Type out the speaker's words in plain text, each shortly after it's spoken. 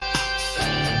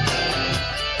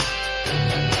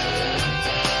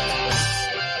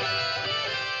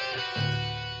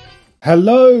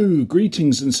Hello,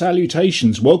 greetings and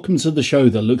salutations. Welcome to the show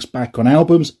that looks back on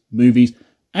albums, movies,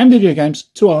 and video games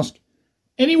to ask,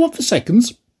 anyone for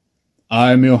seconds?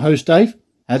 I'm your host, Dave.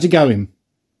 How's it going?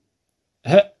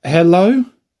 Hello?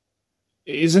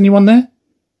 Is anyone there?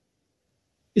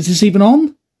 Is this even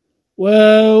on?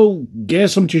 Well,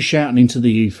 guess I'm just shouting into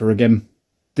the ether again.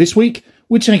 This week,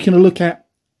 we're taking a look at,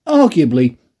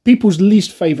 arguably, people's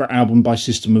least favourite album by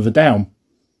System of a Down.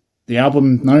 The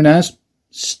album known as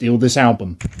Steal This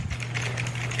Album.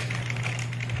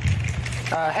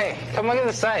 Hey, come look at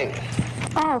the site.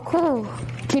 Oh, cool.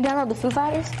 Can you download the Foo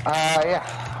Fighters? Yeah.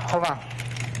 Hold on.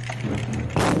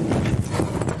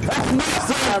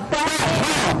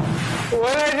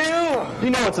 What'd I do?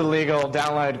 You know it's illegal.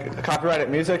 Download copyrighted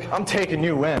music. I'm taking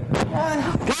you in.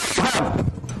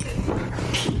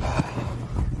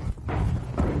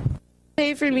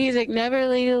 Pay for music, never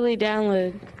legally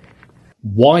download.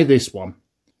 Why this one?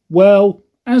 Well,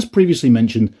 as previously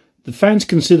mentioned, the fans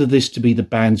consider this to be the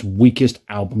band's weakest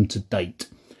album to date.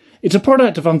 It's a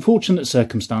product of unfortunate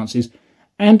circumstances,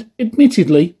 and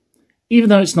admittedly, even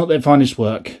though it's not their finest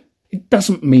work, it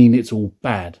doesn't mean it's all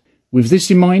bad. With this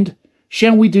in mind,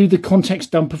 shall we do the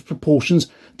context dump of proportions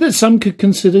that some could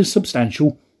consider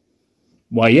substantial?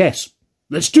 Why yes,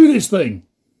 let's do this thing!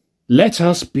 Let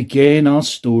us begin our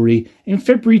story in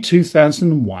February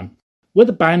 2001, where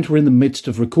the band were in the midst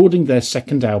of recording their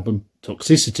second album,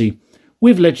 Toxicity,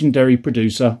 with legendary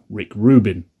producer Rick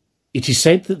Rubin. It is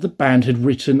said that the band had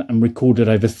written and recorded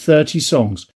over 30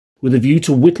 songs, with a view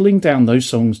to whittling down those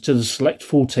songs to the select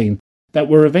 14 that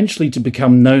were eventually to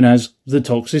become known as the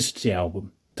Toxicity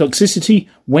album. Toxicity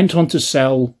went on to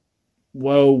sell,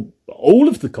 well, all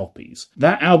of the copies.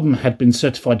 That album had been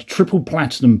certified triple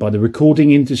platinum by the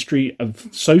Recording Industry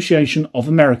Association of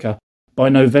America by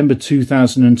November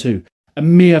 2002, a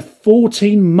mere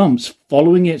 14 months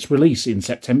following its release in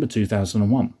September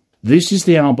 2001. This is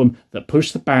the album that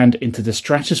pushed the band into the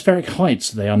stratospheric heights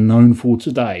they are known for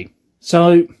today.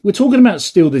 So, we're talking about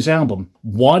Steal This Album.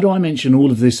 Why do I mention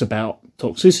all of this about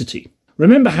Toxicity?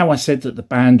 Remember how I said that the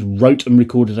band wrote and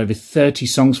recorded over 30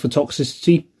 songs for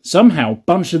Toxicity? Somehow, a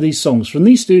bunch of these songs from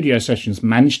these studio sessions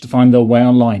managed to find their way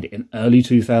online in early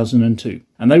 2002,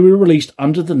 and they were released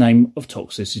under the name of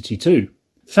Toxicity 2.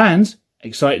 Fans,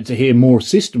 excited to hear more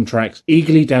System tracks,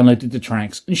 eagerly downloaded the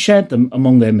tracks and shared them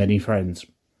among their many friends.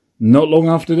 Not long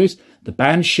after this, the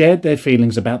band shared their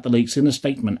feelings about the leaks in a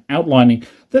statement outlining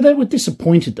that they were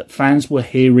disappointed that fans were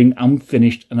hearing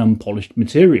unfinished and unpolished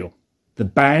material. The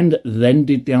band then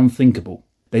did the unthinkable.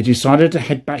 They decided to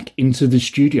head back into the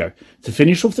studio to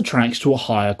finish off the tracks to a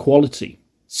higher quality.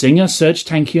 Singer Serj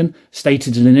Tankian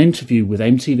stated in an interview with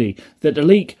MTV that the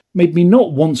leak made me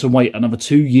not want to wait another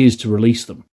 2 years to release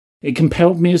them. It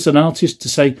compelled me as an artist to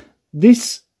say,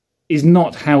 this is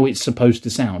not how it's supposed to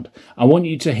sound. I want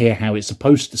you to hear how it's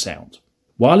supposed to sound.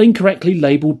 While incorrectly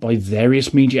labelled by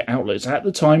various media outlets at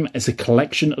the time as a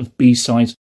collection of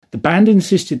B-sides, the band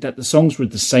insisted that the songs were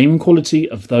the same quality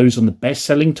of those on the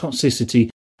best-selling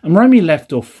Toxicity, and Romy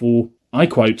left off for, I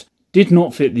quote, did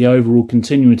not fit the overall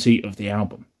continuity of the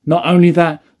album. Not only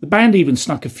that, the band even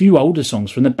snuck a few older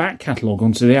songs from the back catalogue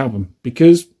onto the album,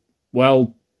 because,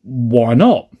 well, why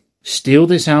not? Steal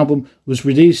This Album was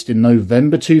released in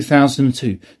November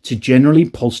 2002 to generally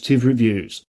positive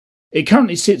reviews. It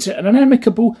currently sits at an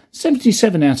amicable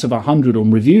 77 out of 100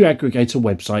 on review aggregator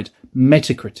website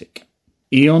Metacritic.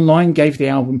 E-Online gave the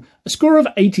album a score of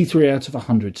 83 out of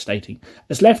 100, stating,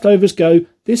 as leftovers go,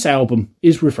 this album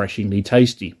is refreshingly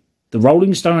tasty. The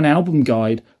Rolling Stone Album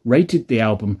Guide rated the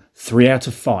album 3 out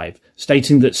of 5,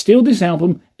 stating that Steal This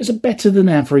Album is a better than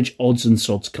average odds and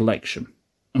sods collection.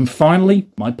 And finally,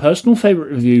 my personal favourite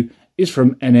review is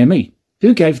from NME,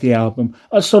 who gave the album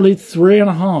a solid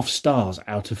 3.5 stars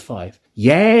out of 5.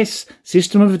 Yes,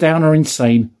 System of a Down are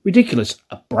insane, ridiculous,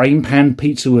 a brain pan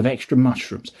pizza with extra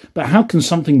mushrooms, but how can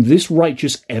something this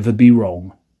righteous ever be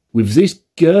wrong? With this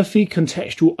girthy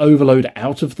contextual overload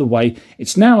out of the way,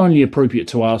 it's now only appropriate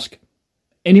to ask,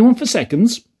 anyone for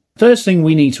seconds? First thing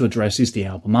we need to address is the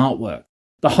album artwork.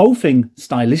 The whole thing,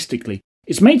 stylistically,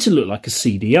 is made to look like a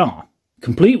CDR.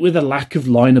 Complete with a lack of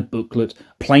liner booklet,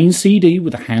 plain CD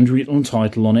with a handwritten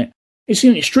title on it. It's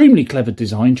an extremely clever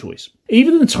design choice.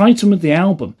 Even the title of the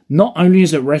album, not only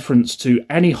is it reference to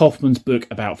Annie Hoffman's book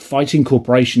about fighting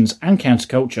corporations and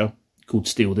counterculture, called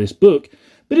Steal This Book,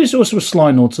 but it's also a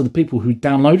sly nod to the people who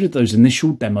downloaded those initial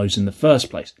demos in the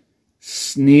first place.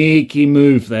 Sneaky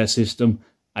move there, System.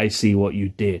 I see what you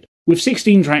did. With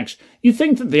 16 tracks, you'd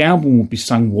think that the album would be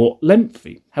somewhat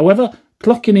lengthy. However,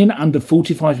 clocking in under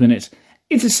 45 minutes,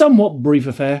 it's a somewhat brief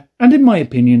affair, and in my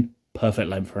opinion, perfect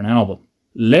length for an album.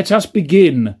 Let us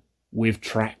begin with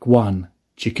track 1,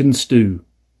 Chicken Stew.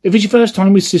 If it's your first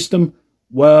time with System,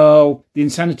 well, the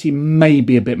insanity may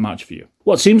be a bit much for you.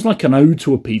 What seems like an ode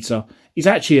to a pizza is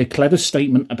actually a clever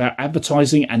statement about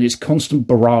advertising and its constant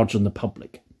barrage on the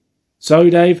public. So,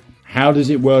 Dave, how does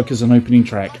it work as an opening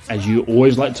track, as you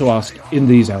always like to ask in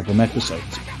these album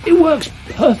episodes? It works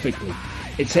perfectly.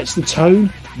 It sets the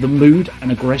tone, the mood,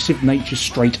 and aggressive nature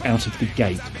straight out of the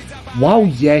gate. While,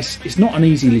 yes, it's not an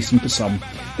easy listen for some,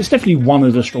 it's definitely one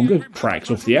of the stronger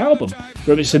tracks off the album.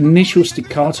 From its initial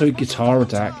staccato guitar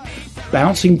attack,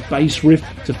 bouncing bass riff,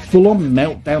 to full-on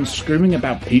meltdown screaming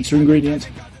about pizza ingredients,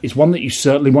 it's one that you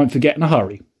certainly won't forget in a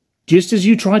hurry. Just as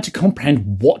you try to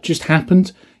comprehend what just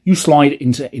happened, you slide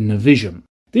into In the Vision.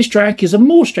 This track is a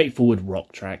more straightforward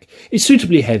rock track. It's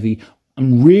suitably heavy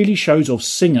and really shows off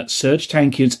singer Serj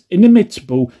Tankian's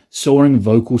inimitable soaring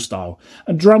vocal style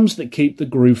and drums that keep the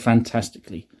groove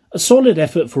fantastically. A solid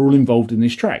effort for all involved in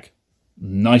this track.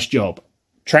 Nice job.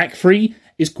 Track 3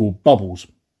 is called Bubbles.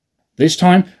 This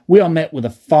time we are met with a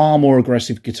far more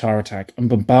aggressive guitar attack and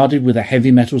bombarded with a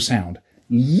heavy metal sound.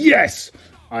 Yes!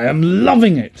 I am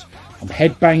loving it! I'm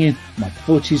headbanging, my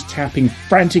foot is tapping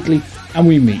frantically, and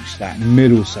we reach that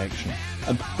middle section.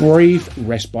 A brief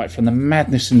respite from the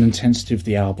madness and intensity of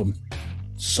the album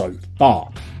so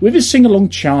far. With his sing-along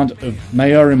chant of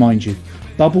 "May I remind you,"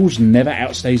 Bubbles never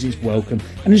outstays its welcome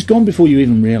and is gone before you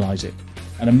even realise it.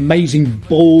 An amazing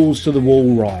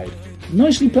balls-to-the-wall ride.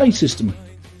 Nicely played, System.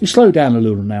 We slow down a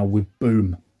little now with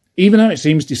Boom. Even though it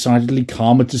seems decidedly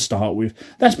calmer to start with,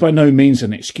 that's by no means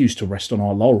an excuse to rest on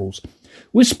our laurels.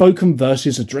 With spoken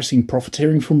verses addressing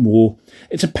profiteering from war,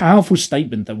 it's a powerful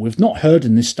statement that we've not heard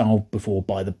in this style before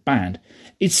by the band.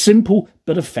 It's simple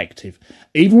but effective.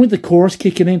 Even with the chorus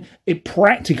kicking in, it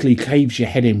practically caves your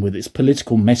head in with its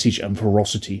political message and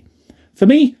ferocity. For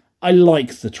me, I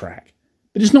like the track,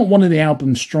 but it's not one of the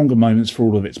album's stronger moments for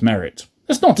all of its merit.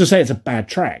 That's not to say it's a bad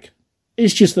track.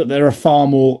 It's just that there are far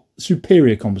more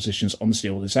superior compositions on the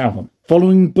steel of this album.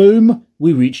 Following Boom,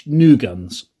 we reached New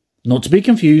Guns. Not to be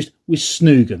confused with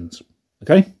Snoogans.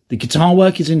 Okay? The guitar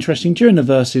work is interesting during the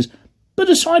verses, but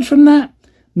aside from that,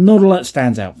 not a lot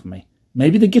stands out for me.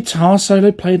 Maybe the guitar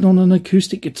solo played on an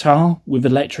acoustic guitar with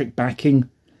electric backing.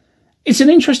 It's an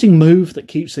interesting move that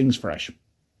keeps things fresh.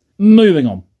 Moving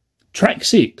on. Track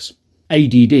 6,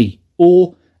 ADD,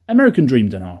 or American Dream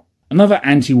Denial. Another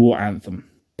anti-war anthem.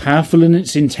 Powerful in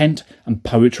its intent and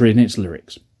poetry in its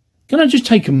lyrics. Can I just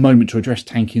take a moment to address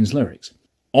Tankian's lyrics?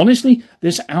 Honestly,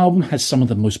 this album has some of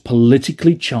the most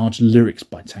politically charged lyrics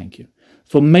by Tankian.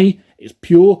 For me, it's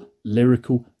pure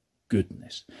lyrical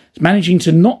goodness. It's managing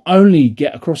to not only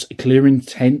get across a clear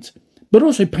intent, but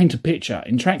also paint a picture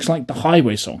in tracks like the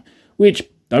Highway song, which,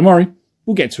 don't worry,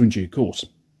 we'll get to in due course.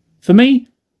 For me,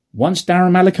 once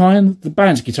Darren Malakian, the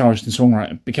band's guitarist and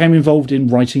songwriter, became involved in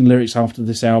writing lyrics after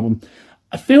this album,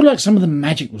 I feel like some of the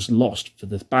magic was lost for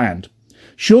the band.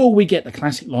 Sure, we get the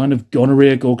classic line of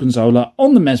Gonorrhea Gorgonzola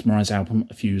on the Mesmerize album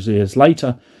a few years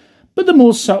later, but the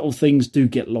more subtle things do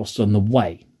get lost on the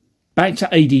way. Back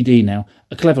to ADD now,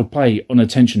 a clever play on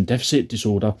attention deficit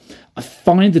disorder. I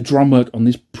find the drum work on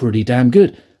this pretty damn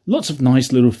good. Lots of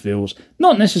nice little fills,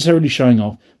 not necessarily showing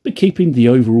off, but keeping the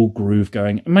overall groove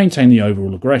going and maintain the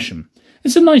overall aggression.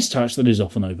 It's a nice touch that is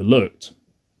often overlooked.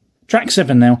 Track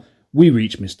 7 now, we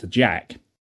reach Mr. Jack.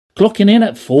 Clocking in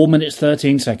at 4 minutes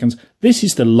 13 seconds, this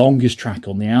is the longest track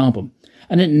on the album,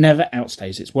 and it never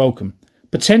outstays its welcome.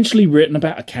 Potentially written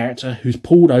about a character who's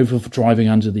pulled over for driving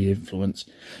under the influence,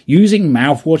 using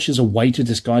mouthwash as a way to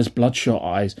disguise bloodshot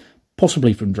eyes,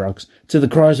 possibly from drugs, to the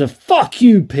cries of "fuck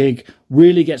you, pig,"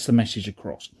 really gets the message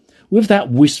across. With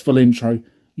that wistful intro,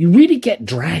 you really get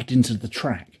dragged into the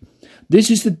track.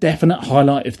 This is the definite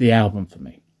highlight of the album for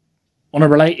me. On a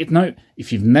related note,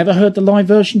 if you've never heard the live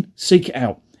version, seek it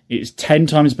out. It is 10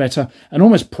 times better and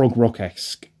almost prog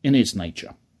rock-esque in its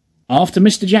nature. After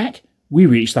Mr. Jack, we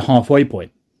reach the halfway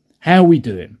point. How are we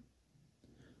doing?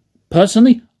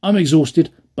 Personally, I'm exhausted,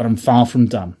 but I'm far from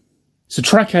done. So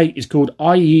track 8 is called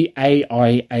IEAIAIO.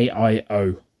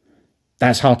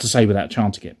 That's hard to say without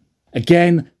chanting it.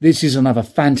 Again, this is another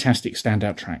fantastic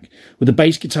standout track, with the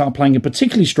bass guitar playing a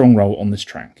particularly strong role on this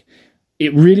track.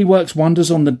 It really works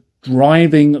wonders on the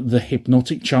driving the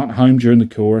hypnotic chant home during the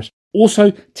chorus.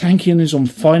 Also, Tankian is on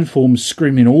fine form,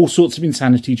 screaming all sorts of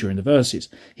insanity during the verses.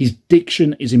 His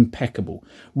diction is impeccable,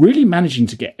 really managing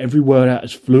to get every word out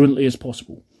as fluently as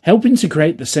possible, helping to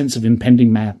create the sense of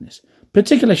impending madness.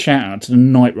 Particular shout out to the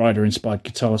Knight Rider inspired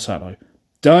guitar solo.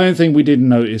 Don't think we didn't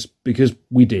notice, because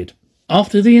we did.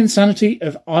 After the insanity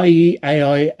of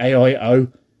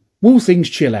IEAIAIO, will things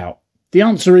chill out? The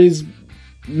answer is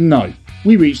no.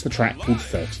 We reach the track called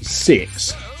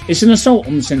 36. It's an assault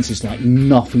on the senses like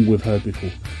nothing we've heard before.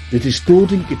 The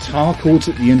discordant guitar chords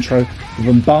at the intro, the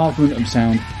bombardment of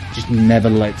sound just never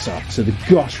lets up, so the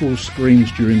guttural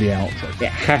screams during the outro. It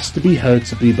has to be heard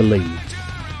to be believed.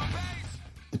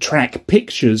 The track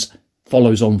Pictures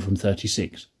follows on from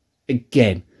 36.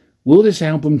 Again, will this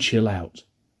album chill out?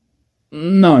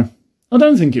 No, I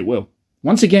don't think it will.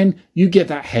 Once again, you get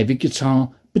that heavy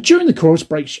guitar, but during the chorus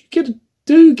breaks you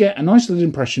do get a nice little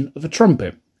impression of a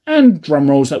trumpet, and drum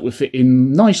rolls that would fit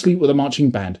in nicely with a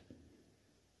marching band.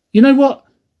 You know what?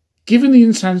 Given the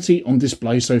insanity on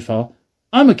display so far,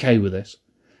 I'm okay with this.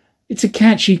 It's a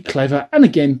catchy, clever, and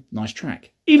again, nice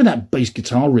track. Even that bass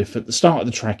guitar riff at the start of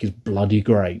the track is bloody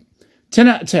great. 10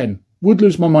 out of 10. Would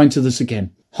lose my mind to this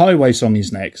again. Highway Song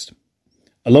is next.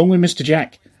 Along with Mr.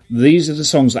 Jack, these are the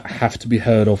songs that have to be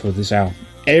heard off of this album.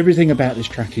 Everything about this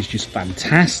track is just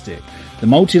fantastic. The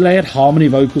multi-layered harmony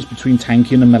vocals between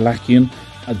Tankian and Malakian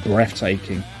are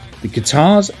breathtaking. The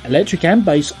guitars, electric and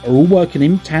bass, are all working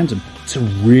in tandem to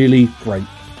really great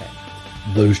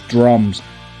effect. Those drums.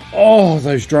 Oh,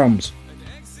 those drums.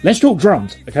 Let's talk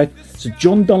drums, okay? So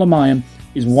John Dolmayan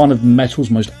is one of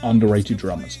metal's most underrated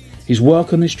drummers. His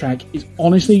work on this track is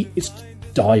honestly, it's to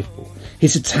die for.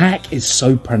 His attack is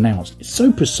so pronounced, it's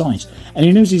so precise, and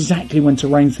he knows exactly when to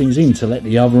rein things in to let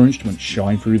the other instruments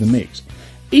shine through the mix.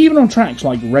 Even on tracks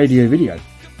like Radio Video,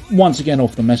 once again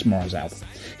off the Mesmerize album,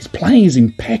 his playing is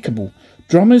impeccable.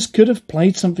 Drummers could have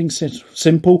played something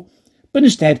simple, but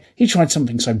instead he tried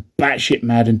something so batshit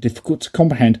mad and difficult to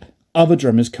comprehend, other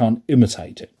drummers can't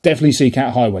imitate it. Definitely seek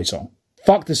out Highway Song.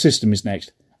 Fuck the System is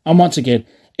next, and once again,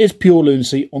 it's pure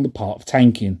lunacy on the part of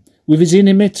Tankian. With his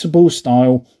inimitable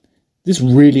style, this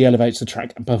really elevates the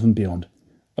track above and beyond.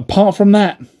 Apart from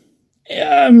that,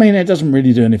 it doesn't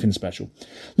really do anything special.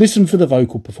 Listen for the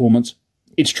vocal performance.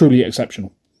 It's truly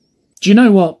exceptional. Do you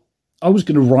know what? I was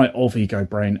going to write off Ego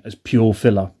Brain as pure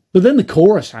filler, but then the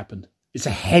chorus happened. It's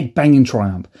a head-banging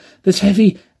triumph that's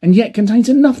heavy and yet contains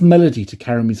enough melody to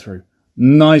carry me through.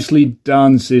 Nicely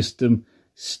done, System.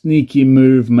 Sneaky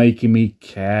move making me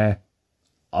care.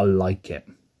 I like it.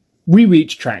 We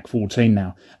reach track 14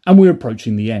 now, and we're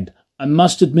approaching the end. I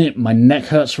must admit, my neck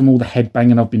hurts from all the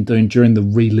headbanging I've been doing during the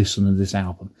re-listen of this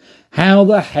album. How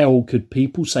the hell could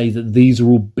people say that these are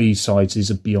all B-sides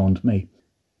is beyond me.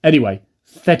 Anyway,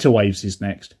 Theta Waves is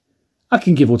next. I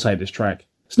can give or take this track.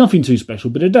 It's nothing too special,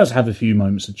 but it does have a few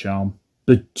moments of charm.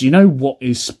 But do you know what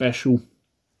is special?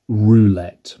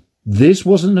 Roulette. This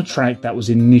wasn't a track that was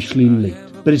initially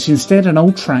leaked, but it's instead an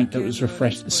old track that was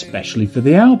refreshed especially for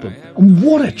the album. And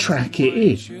what a track it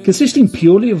is! Consisting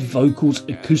purely of vocals,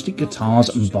 acoustic guitars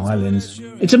and violins.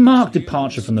 It's a marked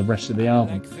departure from the rest of the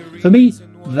album. For me,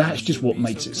 that's just what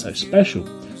makes it so special.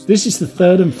 This is the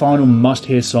third and final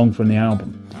must-hear song from the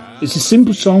album. It's a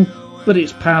simple song, but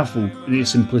it's powerful in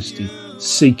its simplicity.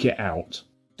 Seek it out.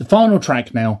 The final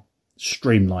track now,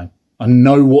 Streamline. I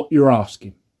know what you're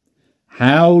asking.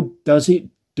 How does it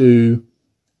do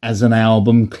as an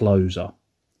album closer?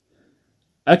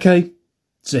 Okay,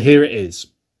 so here it is.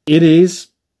 It is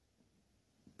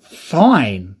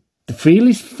fine. The feel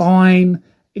is fine.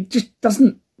 It just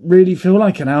doesn't really feel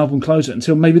like an album closer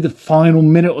until maybe the final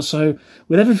minute or so,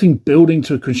 with everything building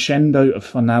to a crescendo of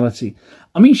finality.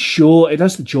 I mean, sure, it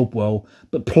does the job well,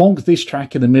 but plonk this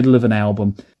track in the middle of an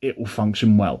album, it will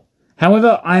function well.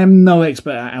 However, I am no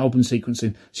expert at album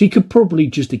sequencing, so you could probably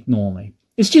just ignore me.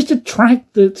 It's just a track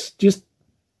that's just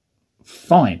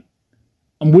fine.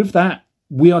 And with that,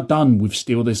 we are done with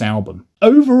Steal This Album.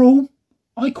 Overall,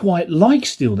 I quite like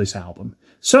Steal This Album.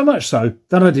 So much so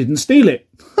that I didn't steal it.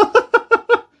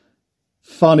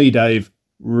 Funny, Dave.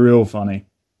 Real funny.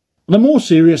 On a more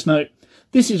serious note,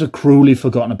 this is a cruelly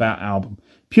forgotten about album,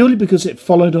 purely because it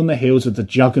followed on the heels of the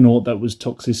juggernaut that was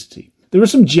Toxicity. There are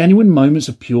some genuine moments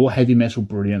of pure heavy metal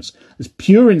brilliance, there's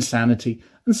pure insanity,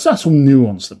 and subtle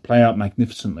nuance that play out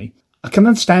magnificently. I can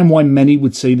understand why many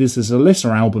would see this as a lesser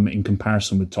album in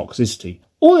comparison with Toxicity,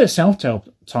 or their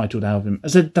self-titled album,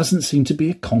 as there doesn't seem to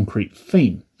be a concrete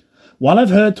theme. While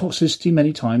I've heard Toxicity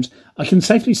many times, I can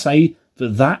safely say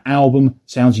that album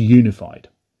sounds unified.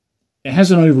 It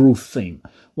has an overall theme.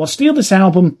 While Steal This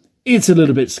Album, it's a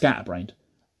little bit scatterbrained.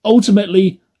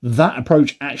 Ultimately, that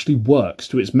approach actually works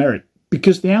to its merit,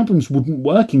 because the albums wouldn't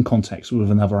work in context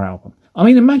with another album. I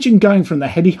mean, imagine going from the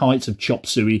heady heights of Chop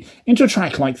Suey into a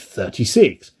track like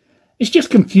 36. It's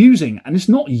just confusing and it's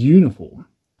not uniform.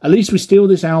 At least with Steal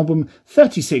This Album,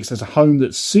 36 has a home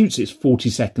that suits its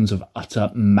 40 seconds of utter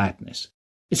madness.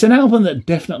 It's an album that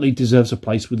definitely deserves a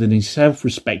place within a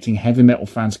self-respecting heavy metal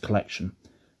fans collection.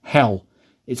 Hell,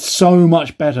 it's so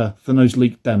much better than those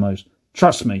leaked demos.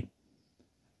 Trust me.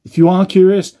 If you are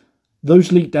curious,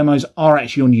 Those leaked demos are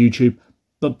actually on YouTube,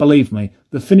 but believe me,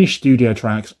 the finished studio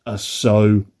tracks are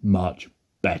so much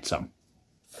better.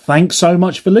 Thanks so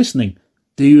much for listening.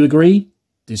 Do you agree?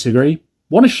 Disagree?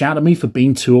 Want to shout at me for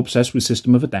being too obsessed with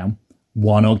System of a Down?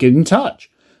 Why not get in touch?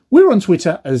 We're on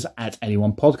Twitter as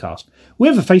 @AnyonePodcast. We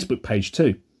have a Facebook page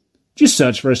too. Just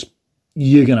search for us.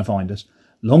 You're going to find us.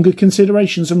 Longer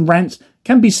considerations and rants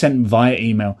can be sent via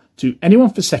email to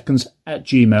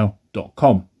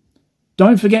anyoneforseconds@gmail.com.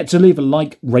 Don't forget to leave a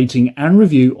like, rating and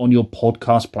review on your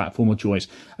podcast platform of choice,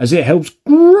 as it helps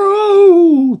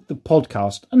grow the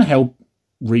podcast and help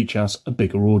reach us a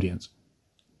bigger audience.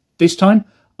 This time,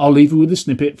 I'll leave you with a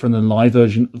snippet from the live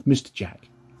version of Mr. Jack,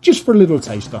 just for a little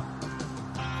taster.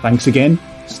 Thanks again,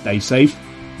 stay safe,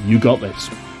 you got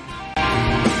this.